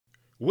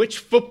Which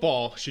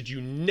football should you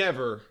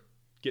never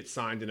get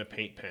signed in a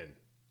paint pen?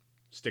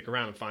 Stick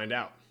around and find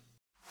out.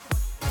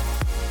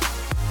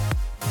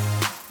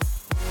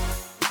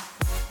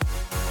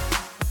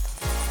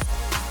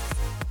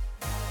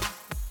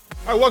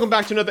 All right, welcome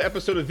back to another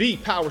episode of the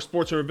Power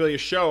Sports Memorabilia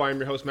Show. I'm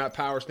your host, Matt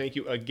Powers. Thank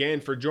you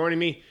again for joining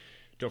me.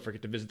 Don't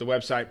forget to visit the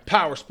website,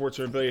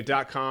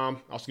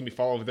 powersportsmemorabilia.com. Also, give me a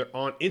follow over there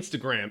on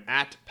Instagram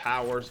at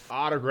Powers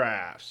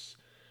Autographs.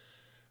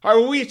 All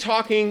right, we're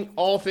talking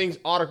all things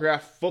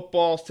autographed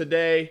footballs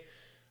today.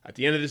 At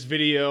the end of this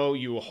video,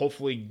 you will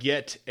hopefully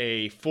get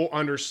a full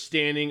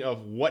understanding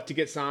of what to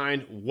get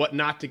signed, what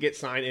not to get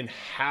signed, and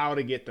how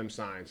to get them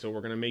signed. So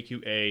we're going to make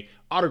you a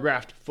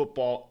autographed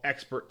football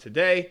expert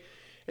today.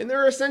 And there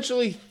are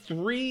essentially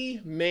three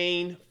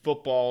main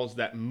footballs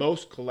that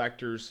most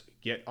collectors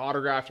get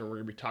autographed, and we're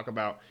going to be talking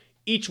about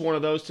each one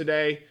of those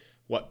today,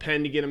 what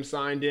pen to get them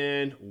signed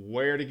in,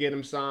 where to get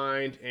them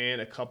signed, and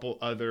a couple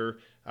other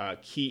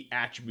key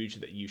attributes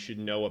that you should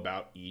know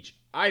about each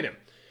item.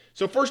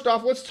 So first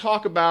off, let's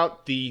talk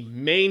about the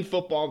main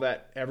football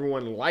that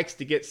everyone likes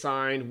to get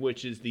signed,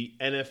 which is the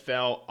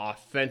NFL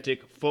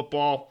Authentic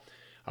Football.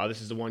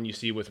 This is the one you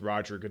see with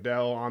Roger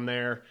Goodell on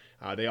there.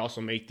 They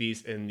also make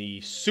these in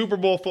the Super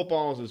Bowl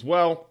footballs as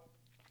well.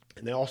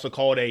 And they also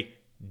call it a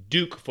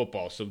Duke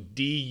football, so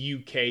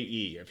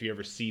D-U-K-E, if you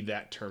ever see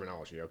that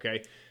terminology,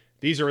 okay?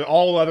 These are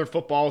all other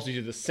footballs. These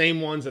are the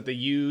same ones that they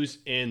use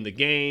in the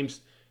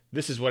games.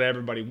 This is what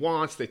everybody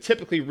wants. They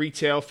typically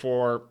retail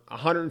for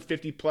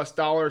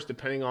 $150+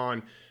 depending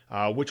on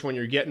which one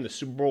you're getting. The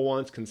Super Bowl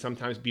ones can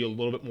sometimes be a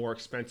little bit more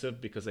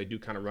expensive because they do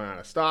kind of run out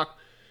of stock.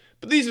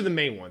 But these are the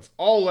main ones.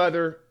 All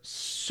leather,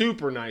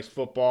 super nice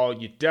football.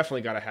 You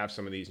definitely got to have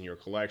some of these in your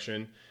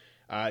collection.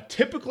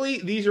 Typically,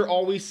 these are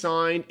always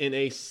signed in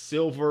a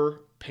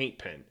silver paint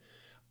pen.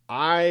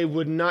 I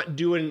would not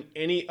do it in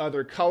any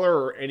other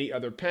color or any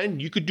other pen.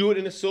 You could do it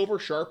in a silver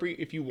Sharpie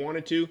if you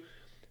wanted to.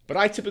 But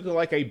I typically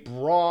like a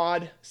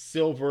broad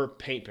silver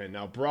paint pen.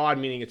 Now, broad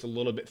meaning it's a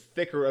little bit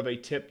thicker of a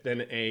tip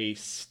than a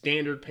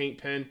standard paint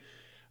pen.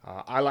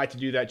 I like to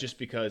do that just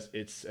because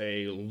it's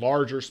a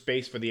larger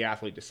space for the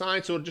athlete to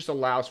sign, so it just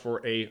allows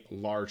for a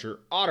larger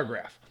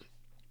autograph.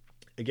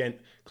 Again,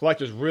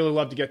 collectors really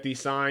love to get these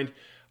signed.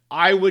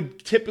 I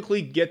would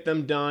typically get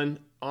them done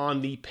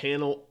on the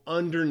panel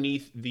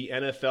underneath the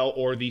NFL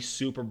or the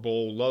Super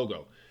Bowl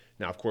logo.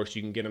 Now, of course,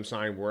 you can get them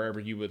signed wherever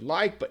you would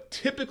like, but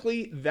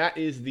typically that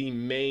is the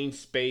main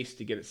space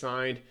to get it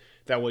signed.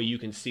 That way you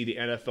can see the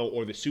NFL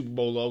or the Super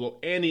Bowl logo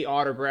and the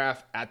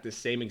autograph at the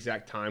same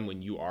exact time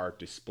when you are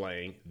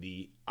displaying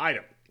the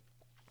item.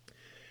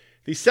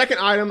 The second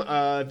item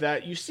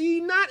that you see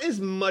not as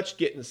much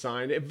getting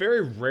signed, very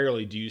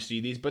rarely do you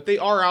see these, but they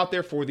are out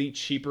there for the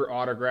cheaper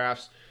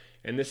autographs.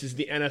 And this is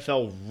the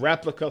NFL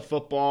Replica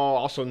Football,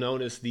 also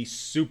known as the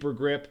Super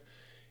Grip.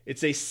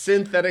 It's a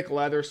synthetic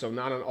leather, so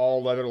not an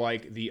all leather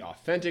like the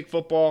Authentic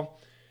Football.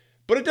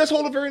 But it does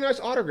hold a very nice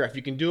autograph.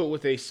 You can do it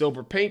with a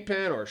silver paint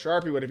pen or a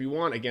Sharpie, whatever you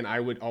want. Again, I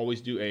would always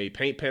do a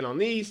paint pen on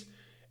these.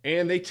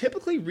 And they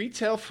typically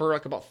retail for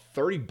like about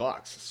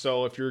 $30.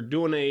 So if you're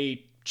doing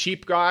a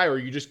cheap guy or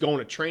you're just going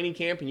to training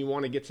camp and you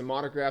want to get some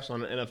autographs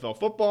on an NFL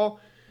football,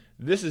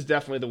 this is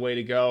definitely the way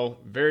to go.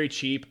 Very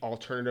cheap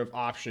alternative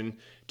option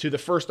to the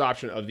first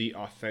option of the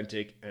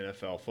Authentic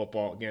NFL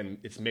Football. Again,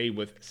 it's made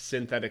with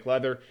synthetic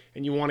leather,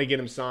 and you want to get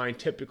them signed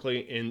typically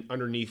in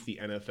underneath the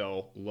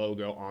NFL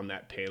logo on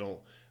that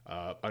panel,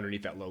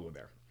 underneath that logo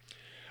there.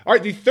 All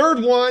right, the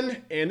third one,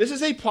 and this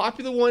is a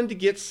popular one to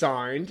get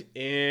signed,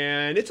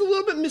 and it's a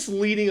little bit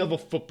misleading of a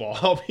football,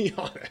 I'll be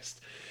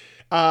honest.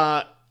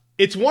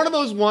 It's one of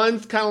those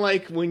ones, kind of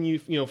like when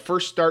you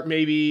first start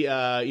maybe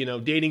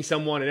dating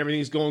someone and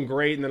everything's going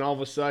great, and then all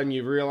of a sudden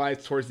you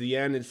realize towards the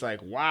end it's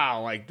like,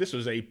 wow, like this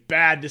was a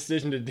bad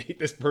decision to date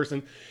this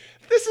person.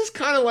 This is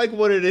kind of like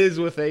what it is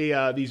with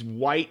these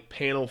white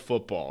panel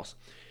footballs.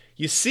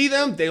 You see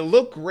them, they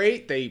look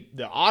great.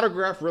 The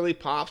autograph really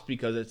pops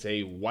because it's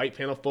a white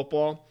panel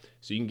football.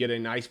 So you can get a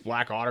nice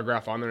black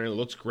autograph on there and it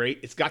looks great.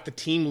 It's got the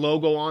team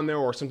logo on there,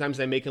 or sometimes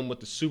they make them with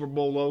the Super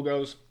Bowl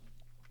logos.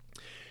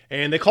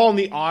 And they call them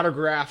the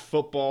autograph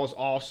footballs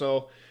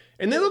also.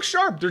 And they look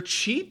sharp. They're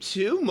cheap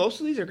too.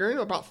 Most of these are going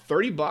to about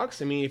 $30.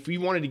 I mean, if we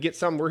wanted to get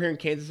some, we're here in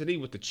Kansas City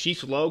with the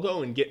Chiefs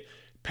logo and get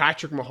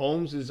Patrick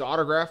Mahomes'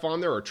 autograph on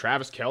there or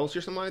Travis Kelce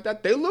or something like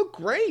that, they look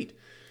great.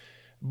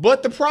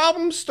 But the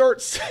problems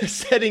start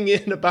setting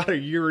in about a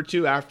year or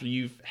two after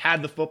you've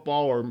had the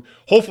football, or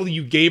hopefully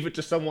you gave it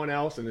to someone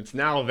else and it's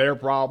now their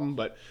problem.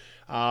 But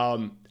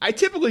I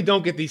typically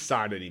don't get these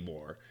signed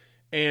anymore.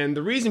 And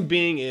the reason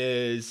being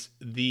is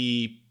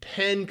the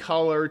pen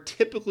color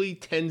typically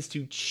tends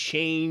to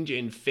change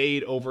and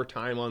fade over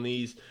time on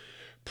these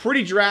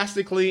pretty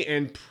drastically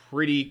and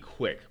pretty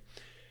quick.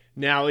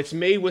 Now, it's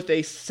made with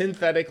a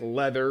synthetic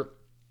leather,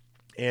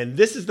 and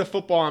this is the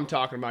football I'm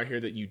talking about here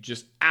that you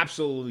just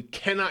absolutely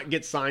cannot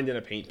get signed in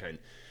a paint pen.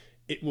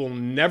 It will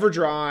never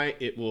dry,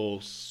 it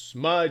will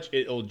smudge,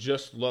 it'll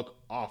just look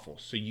awful.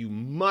 So you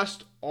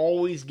must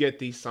always get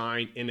these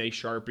signed in a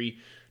Sharpie.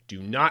 Do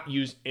not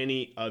use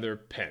any other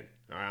pen,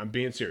 All right, I'm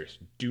being serious.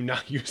 Do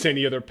not use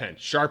any other pen.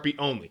 Sharpie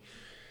only.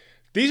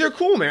 These are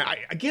cool, man.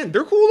 Again,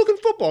 they're cool looking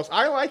footballs.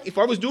 If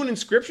I was doing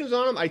inscriptions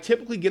on them, I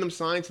typically get them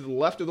signed to the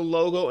left of the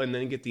logo and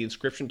then get the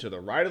inscription to the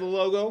right of the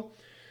logo.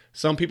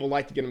 Some people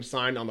like to get them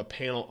signed on the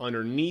panel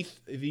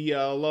underneath the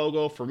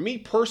logo. For me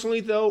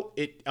personally, though,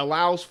 it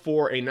allows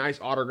for a nice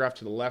autograph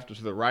to the left or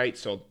to the right.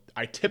 So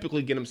I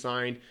typically get them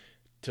signed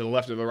to the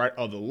left or the right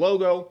of the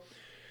logo.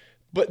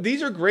 But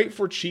these are great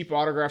for cheap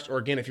autographs, or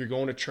again, if you're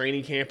going to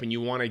training camp and you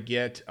want to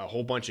get a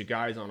whole bunch of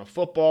guys on a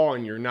football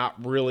and you're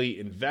not really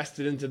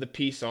invested into the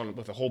piece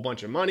with a whole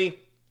bunch of money.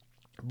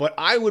 But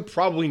I would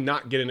probably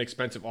not get an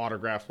expensive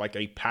autograph like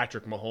a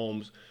Patrick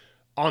Mahomes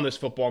on this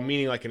football,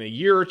 meaning like in a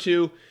year or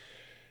two,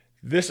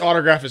 this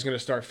autograph is going to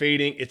start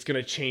fading. It's going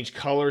to change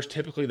colors.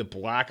 Typically the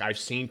black I've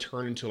seen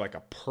turn into like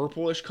a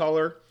purplish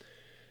color.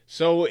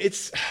 So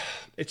it's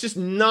just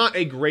not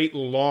a great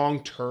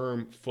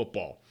long-term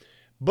football.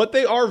 But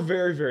they are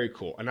very, very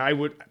cool. And I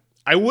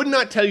would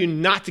not tell you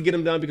not to get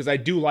them done because I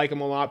do like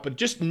them a lot, but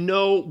just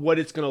know what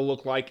it's going to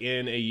look like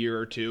in a year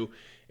or two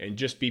and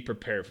just be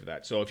prepared for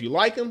that. So if you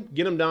like them,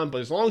 get them done. But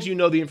as long as you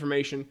know the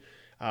information,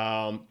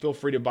 feel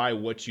free to buy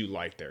what you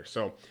like there.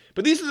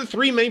 But these are the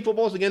three main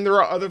footballs. Again,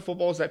 there are other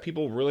footballs that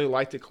people really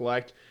like to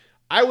collect.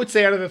 I would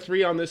say out of the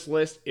three on this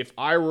list, if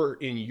I were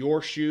in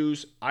your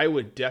shoes, I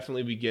would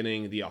definitely be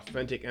getting the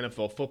authentic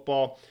NFL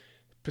football,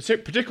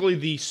 particularly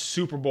the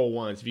Super Bowl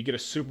ones. If you get a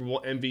Super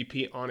Bowl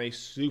MVP on a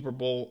Super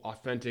Bowl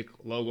authentic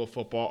logo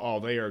football,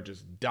 they are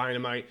just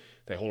dynamite.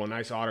 They hold a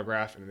nice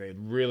autograph, and they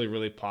really,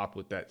 really pop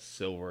with that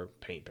silver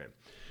paint pen.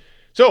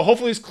 So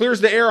hopefully this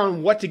clears the air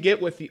on what to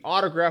get with the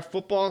autographed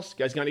footballs. If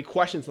you guys got any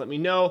questions, let me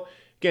know.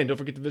 Again, don't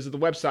forget to visit the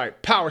website,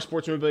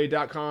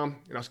 powersportsmemorabilia.com,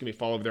 and also give me a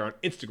follow over there on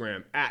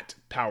Instagram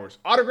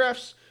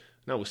 @PowersAutographs.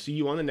 And I will see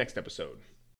you on the next episode.